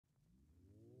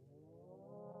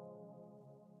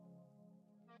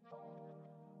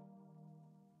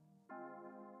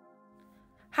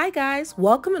Hi guys,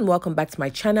 welcome and welcome back to my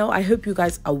channel. I hope you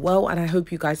guys are well and I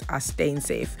hope you guys are staying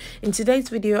safe. In today's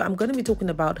video, I'm going to be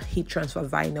talking about heat transfer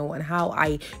vinyl and how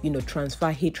I, transfer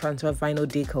heat transfer vinyl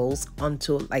decals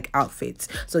onto like outfits.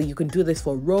 So you can do this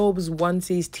for robes,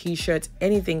 onesies, t-shirts,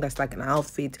 anything that's like an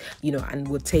outfit, and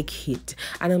will take heat.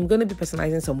 And I'm going to be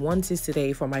personalizing some onesies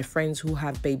today for my friends who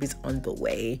have babies on the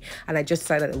way. And I just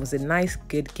decided it was a nice,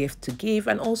 good gift to give.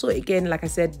 And also, again, like I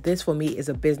said, this for me is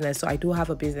a business. So I do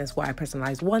have a business where I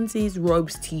personalize onesies,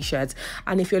 robes, t-shirts,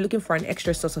 and if you're looking for an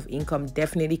extra source of income,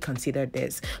 definitely consider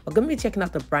this. We're going to be checking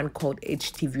out the brand called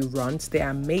HTVRont. They're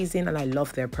amazing and I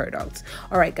love their products.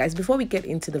 All right guys, before we get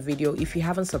into the video, if you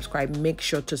haven't subscribed, make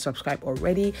sure to subscribe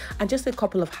already. And just a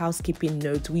couple of housekeeping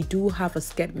notes: we do have a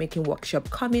skirt making workshop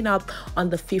coming up on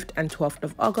the 5th and 12th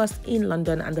of August in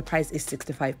London, and the price is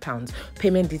 £65.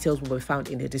 Payment details will be found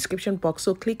in the description box,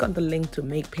 so click on the link to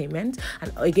make payment.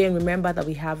 And again, remember that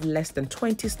we have less than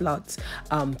 20 slots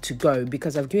to go,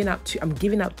 because I'm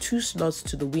giving out 2 slots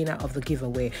to the winner of the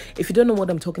giveaway. If you don't know what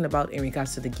I'm talking about in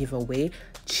regards to the giveaway,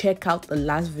 check out the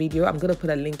last video. I'm going to put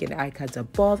a link in the iCards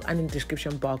above and in the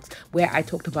description box where I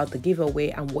talked about the giveaway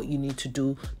and what you need to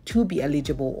do to be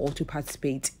eligible or to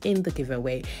participate in the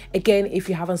giveaway. Again, if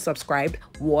you haven't subscribed,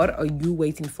 what are you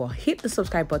waiting for? Hit the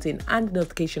subscribe button and the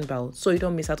notification bell so you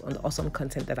don't miss out on the awesome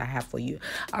content that I have for you.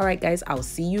 All right guys, I'll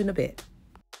see you in a bit.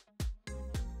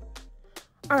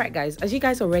 Alright guys, as you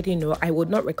guys already know, I would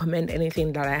not recommend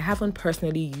anything that I haven't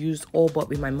personally used or bought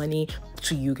with my money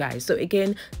to you guys. So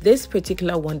again, this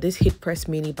particular one, this heat press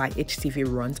mini by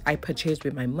HTVRont, I purchased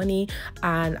with my money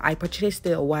and I purchased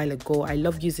it a while ago. I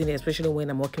love using it, especially when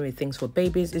I'm working with things for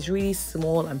babies. It's really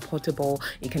small and portable.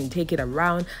 You can take it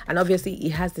around, and obviously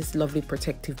it has this lovely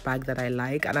protective bag that I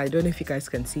like. And I don't know if you guys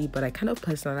can see, but I kind of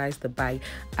personalized the bag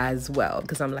as well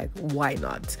because I'm like, why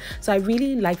not? So I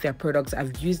really like their products.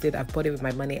 I've used it, I've bought it with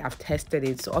my money, I've tested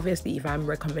it. So obviously if I'm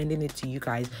recommending it to you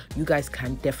guys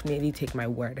can definitely take my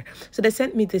word. So they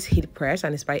sent me this heat press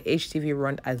and it's by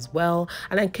HTVRont as well.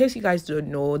 And in case you guys don't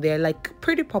know, they're like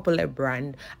pretty popular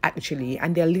brand actually,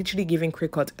 and they're literally giving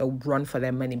Cricut a run for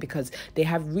their money because they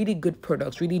have really good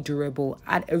products, really durable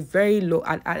at a very low,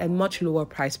 at a much lower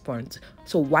price point.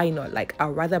 So why not? Like,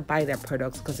 I'd rather buy their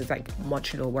products because it's like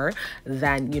much lower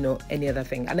than any other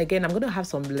thing. And again, I'm going to have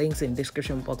some links in the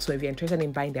description box, so if you're interested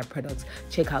in buying their products,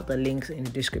 check out the links in the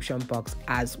description box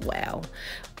as well.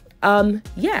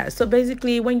 Yeah, so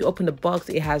basically when you open the box,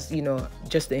 it has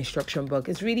just the instruction book.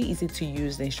 It's really easy to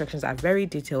use. The instructions are very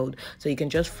detailed, so you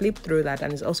can just flip through that,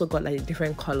 and it's also got like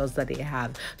different colors that they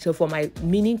have. So for my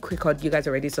mini Cricut, you guys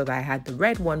already saw that I had the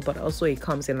red one, but also it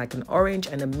comes in like an orange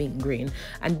and a mint green.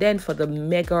 And then for the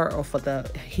mega, or for the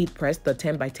heat press, the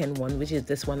 10x10 one, which is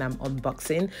this one I'm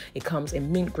unboxing, it comes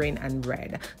in mint green and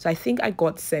red. So I think I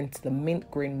got sent the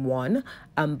mint green one,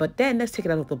 but then let's take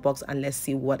it out of the box and let's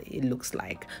see what it looks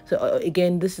like. So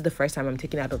again, this is the first time I'm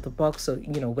taking it out of the box, so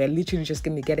we're literally just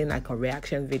gonna be getting like a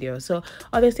reaction video. So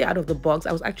obviously out of the box,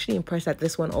 I was actually impressed that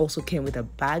this one also came with a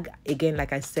bag. Again,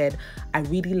 like I said, I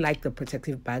really like the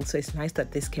protective bag, so it's nice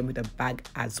that this came with a bag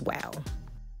as well.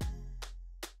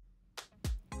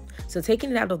 So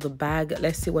taking it out of the bag,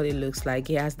 let's see what it looks like.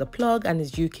 It has the plug and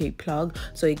it's UK plug.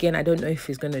 So again, I don't know if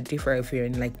it's going to differ if you're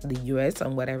in like the US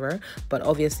and whatever, but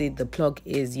obviously the plug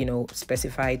is,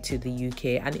 specified to the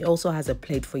UK, and it also has a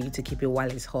plate for you to keep it while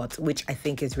it's hot, which I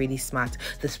think is really smart.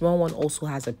 The small one also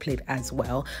has a plate as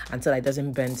well, and so that it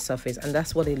doesn't bend surface, and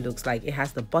that's what it looks like. It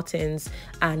has the buttons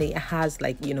and it has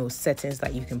like, settings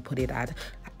that you can put it at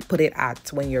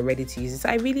when you're ready to use it. So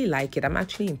I really like it. I'm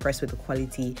actually impressed with the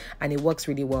quality, and it works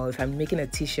really well. If I'm making a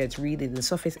t-shirt, really the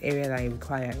surface area that I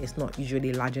require is not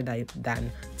usually larger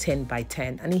than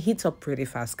 10x10, and it heats up pretty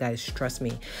fast, guys, trust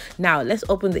me. Now let's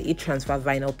open the heat transfer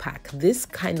vinyl pack. This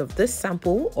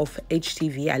sample of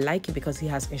HTV, I like it because it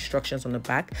has instructions on the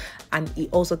back, and it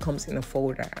also comes in a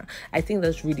folder. I think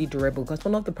that's really durable, because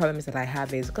one of the problems that I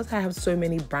have is because I have so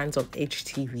many brands of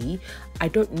HTV, I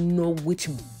don't know which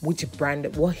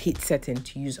brand, what heat setting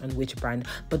to use on which brand.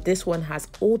 But this one has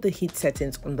all the heat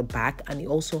settings on the back, and it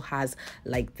also has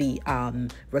like the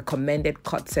recommended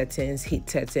cut settings, heat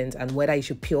settings, and whether you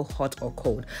should peel hot or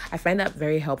cold. I find that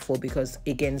very helpful because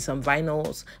again, some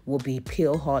vinyls will be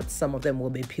peel hot, some of them will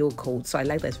be peel cold. So I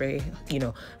like that it's very,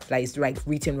 like it's like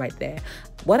written right there.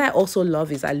 What I also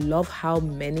love is I love how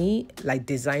many like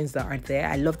designs that are there.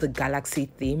 I love the galaxy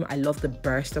theme. I love the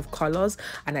burst of colors,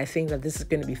 and I think that this is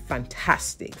going to be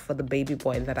fantastic for the baby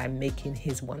boy guy that I'm making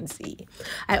his onesie.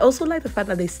 I also like the fact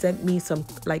that they sent me some,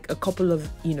 like a couple of,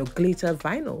 you know, glitter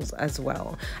vinyls as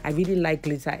well. I really like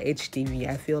glitter HTV.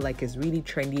 I feel like it's really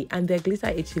trendy, and their glitter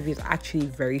HTV is actually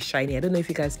very shiny. I don't know if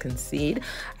you guys can see it.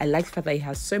 I like the fact that it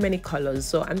has so many colors,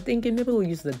 so I'm thinking maybe we'll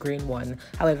use the green one.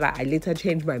 However, I later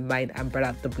changed my mind and brought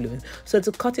out the blue. So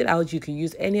to cut it out, you can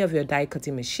use any of your die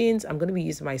cutting machines. I'm going to be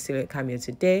using my Silhouette Cameo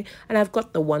today, and I've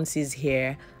got the onesies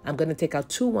here. I'm going to take out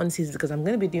 2 onesies because I'm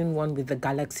going to be doing one with the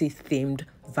galaxy themed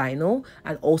vinyl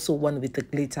and also one with the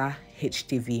glitter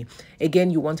HTV. Again,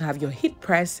 you want to have your heat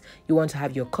press, you want to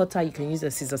have your cutter. You can use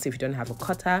the scissors if you don't have a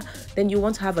cutter. Then you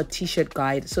want to have a t-shirt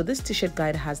guide. So this t-shirt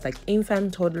guide has like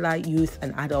infant, toddler, youth,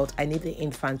 and adult. I need the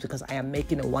infants because I am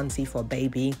making a onesie for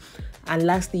baby. And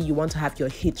lastly, you want to have your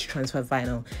heat transfer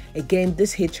vinyl. Again,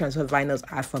 these heat transfer vinyls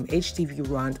are from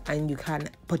HTVRont, and you can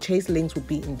purchase, links will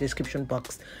be in the description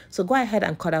box. So go ahead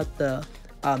and cut out the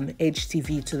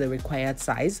HTV to the required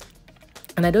size.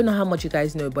 And I don't know how much you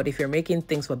guys know, but if you're making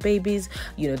things for babies,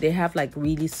 you know, they have like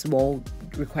really small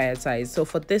required size. So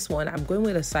for this one, I'm going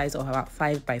with a size of about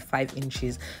 5 by 5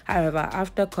 inches. However,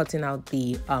 after cutting out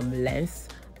the length,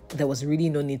 there was really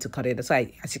no need to cut it. So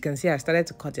as you can see, I started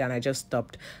to cut it and I just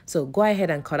stopped. So go ahead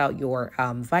and cut out your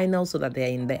vinyl so that they're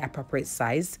in the appropriate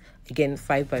size. Again,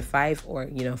 5 by 5, or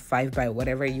you know, 5 by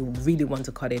whatever you really want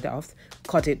to cut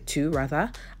it to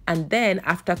rather. And then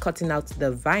after cutting out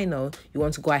the vinyl, you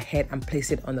want to go ahead and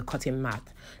place it on the cutting mat.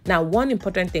 Now, one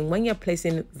important thing, when you're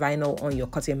placing vinyl on your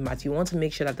cutting mat, you want to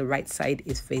make sure that the right side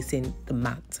is facing the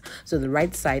mat. So the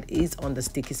right side is on the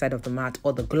sticky side of the mat,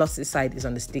 or the glossy side is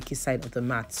on the sticky side of the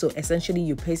mat. So essentially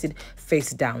you place it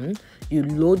face down, you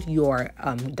load your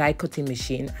die cutting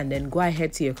machine, and then go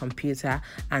ahead to your computer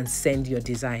and send your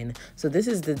design. So this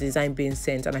is the design being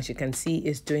sent, and as you can see,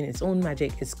 it's doing its own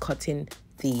magic. It's cutting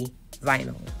the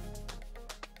vinyl.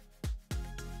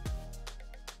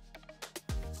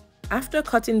 After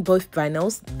cutting both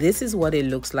vinyls, this is what it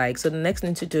looks like. So the next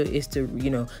thing to do is to, you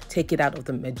know, take it out of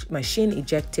the machine,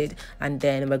 eject it, and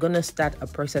then we're going to start a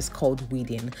process called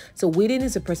weeding. So weeding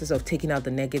is a process of taking out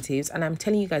the negatives, and I'm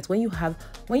telling you guys, when you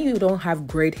don't have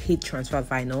great heat transfer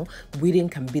vinyl, weeding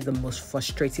can be the most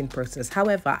frustrating process.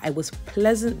 However, I was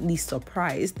pleasantly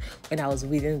surprised when I was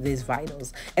weeding these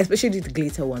vinyls, especially the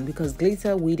glitter one, because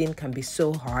glitter weeding can be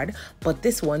so hard, but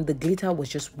this one, the glitter was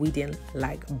just weeding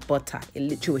like butter. It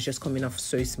literally was just coming off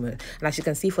so smooth. And as you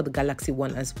can see for the galaxy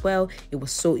one as well, it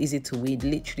was so easy to weed.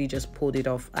 Literally just pulled it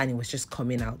off and it was just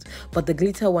coming out. But the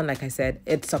glitter one, like I said,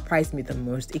 it surprised me the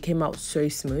most. It came out so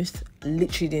smooth,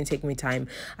 literally didn't take me time.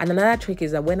 And another trick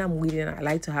is that when I'm weeding, I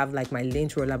like to have like my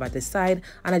lint roller by the side,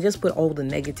 and I just put all the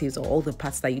negatives or all the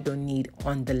parts that you don't need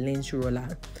on the lint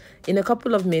roller. In a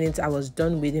couple of minutes, I was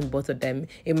done weeding both of them.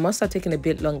 It must have taken a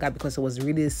bit longer because it was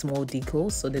really small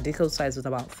decals. So the decal size was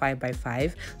about 5 by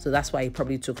 5. So that's why it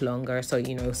probably took longer. So,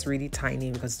 you know, it's really tiny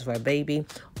because it's for a baby.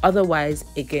 Otherwise,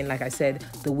 again, like I said,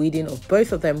 the weeding of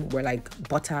both of them were like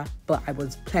butter, but I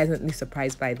was pleasantly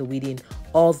surprised by the weeding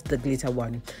of the glitter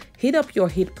one. Heat up your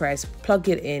heat press, plug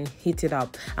it in, heat it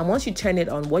up. And once you turn it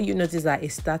on, what you notice is that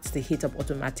it starts to heat up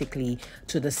automatically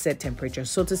to the set temperature.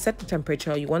 So to set the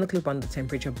temperature, you want to click on the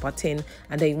temperature button,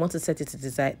 and then you want to set it to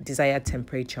desired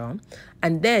temperature.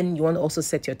 And then you want to also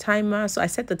set your timer. So I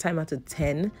set the timer to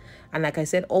 10. And like I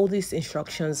said, all these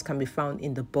instructions can be found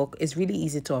in the book. It's really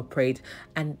easy to operate.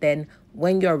 And then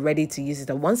when you're ready to use it,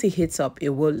 and once it heats up, it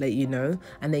will let you know.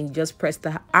 And then you just press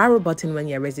the arrow button when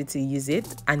you're ready to use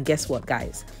it. And guess what,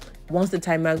 guys? Once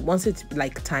it's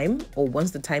like time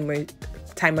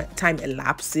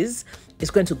elapses, it's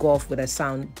going to go off with a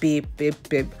sound beep, beep,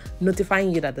 beep,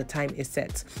 notifying you that the time is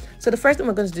set. So the first thing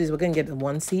we're going to do is we're going to get the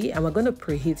onesie, and we're going to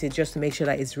preheat it just to make sure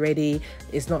that it's ready,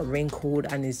 it's not wrinkled,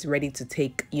 and it's ready to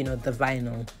take, you know, the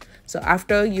vinyl. So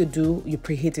after you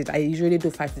preheat it, I usually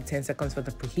do 5 to 10 seconds for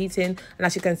the preheating. And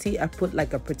as you can see, I put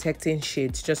like a protecting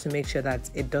sheet just to make sure that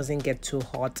it doesn't get too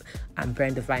hot and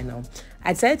burn the vinyl.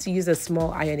 I decided to use a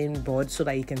small ironing board so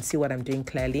that you can see what I'm doing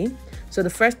clearly. So the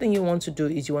first thing you want to do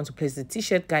is you want to place the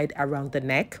t-shirt guide around the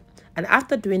neck. And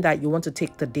after doing that, you want to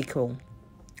take the decal.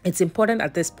 It's important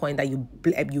at this point that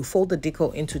you fold the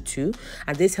decal into 2,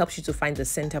 and this helps you to find the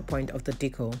center point of the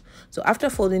decal. So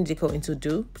after folding decal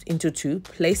into 2,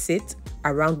 place it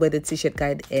around where the t-shirt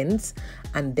guide ends,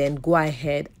 and then go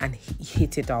ahead and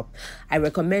heat it up. I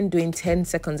recommend doing 10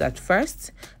 seconds at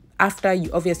first. After you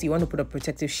obviously want to put a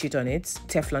protective sheet on it,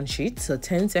 Teflon sheet, so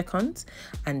 10 seconds,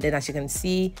 and then as you can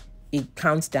see, it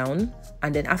counts down.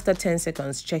 And then after 10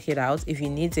 seconds, check it out. If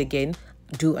you need again,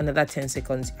 do another 10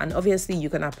 seconds. And obviously you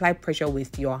can apply pressure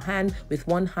with your hand, with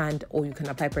one hand, or you can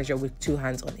apply pressure with two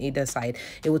hands on either side.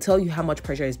 It will tell you how much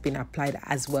pressure is being applied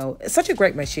as well. It's such a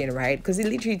great machine, right? Because it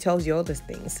literally tells you all these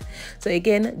things. So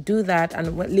again, do that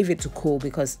and leave it to cool,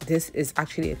 because this is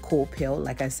actually a cool pill.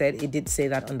 Like I said, it did say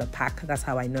that on the pack. That's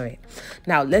how I know it.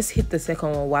 Now let's hit the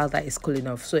second one while that is cooling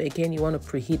off. So again, you want to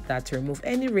preheat that to remove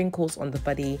any wrinkles on the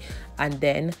body, and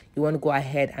then you want to go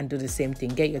ahead and do the same thing.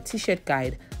 Get your t-shirt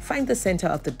guide, find the center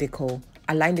of the decal,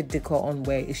 align the decal on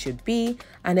where it should be,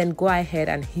 and then go ahead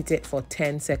and hit it for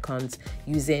 10 seconds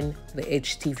using the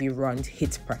HTVRont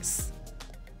heat press.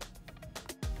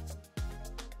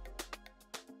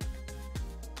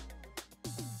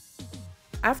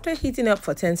 After heating up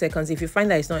for 10 seconds, if you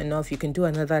find that it's not enough, you can do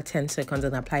another 10 seconds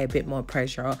and apply a bit more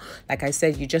pressure. Like I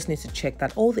said, you just need to check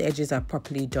that all the edges are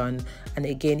properly done. And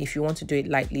again, if you want to do it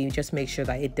lightly, just make sure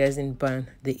that it doesn't burn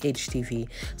the HTV.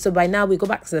 So by now we go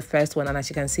back to the first one, and as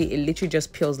you can see, it literally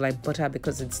just peels like butter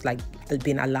because it's like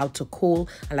been allowed to cool.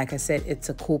 And like I said, it's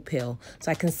a cool peel.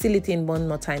 So I can seal it in one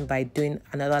more time by doing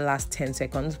another last 10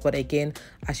 seconds. But again,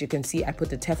 as you can see, I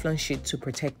put the Teflon sheet to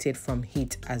protect it from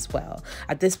heat as well.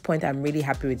 At this point, I'm really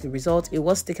happy with the result. It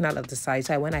was sticking out of the side,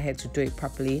 so I went ahead to do it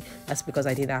properly. That's because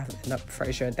I didn't have enough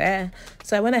pressure there.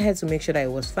 So I went ahead to make sure that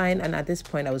it was fine, and at this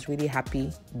point I was really happy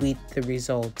with the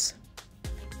results.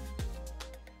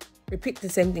 Repeat the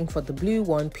same thing for the blue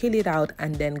one, peel it out,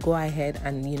 and then go ahead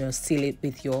and, you know, seal it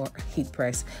with your heat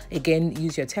press. Again,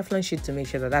 use your Teflon sheet to make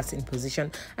sure that that's in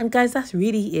position. And guys, that's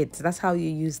really it. That's how you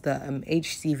use the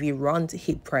HTVRont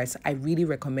heat press. I really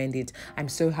recommend it. I'm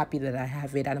so happy that I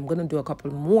have it, and I'm going to do a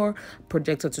couple more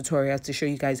projector tutorials to show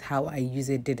you guys how I use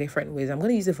it the different ways. I'm going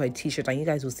to use it for a t-shirt, and you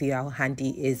guys will see how handy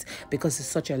it is because it's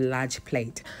such a large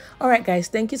plate. All right guys,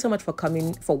 thank you so much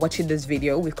for watching this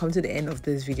video. We've come to the end of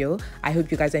this video. I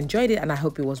hope you guys enjoyed it, and I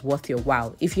hope it was worth your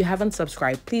while. If you haven't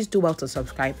subscribed, please do well to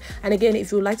subscribe. And again,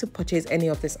 if you would like to purchase any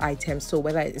of these items, so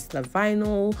whether it's the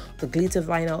vinyl, the glitter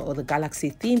vinyl, or the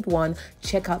galaxy themed one,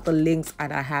 check out the links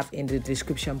that I have in the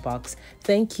description box.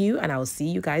 Thank you, and I will see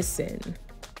you guys soon.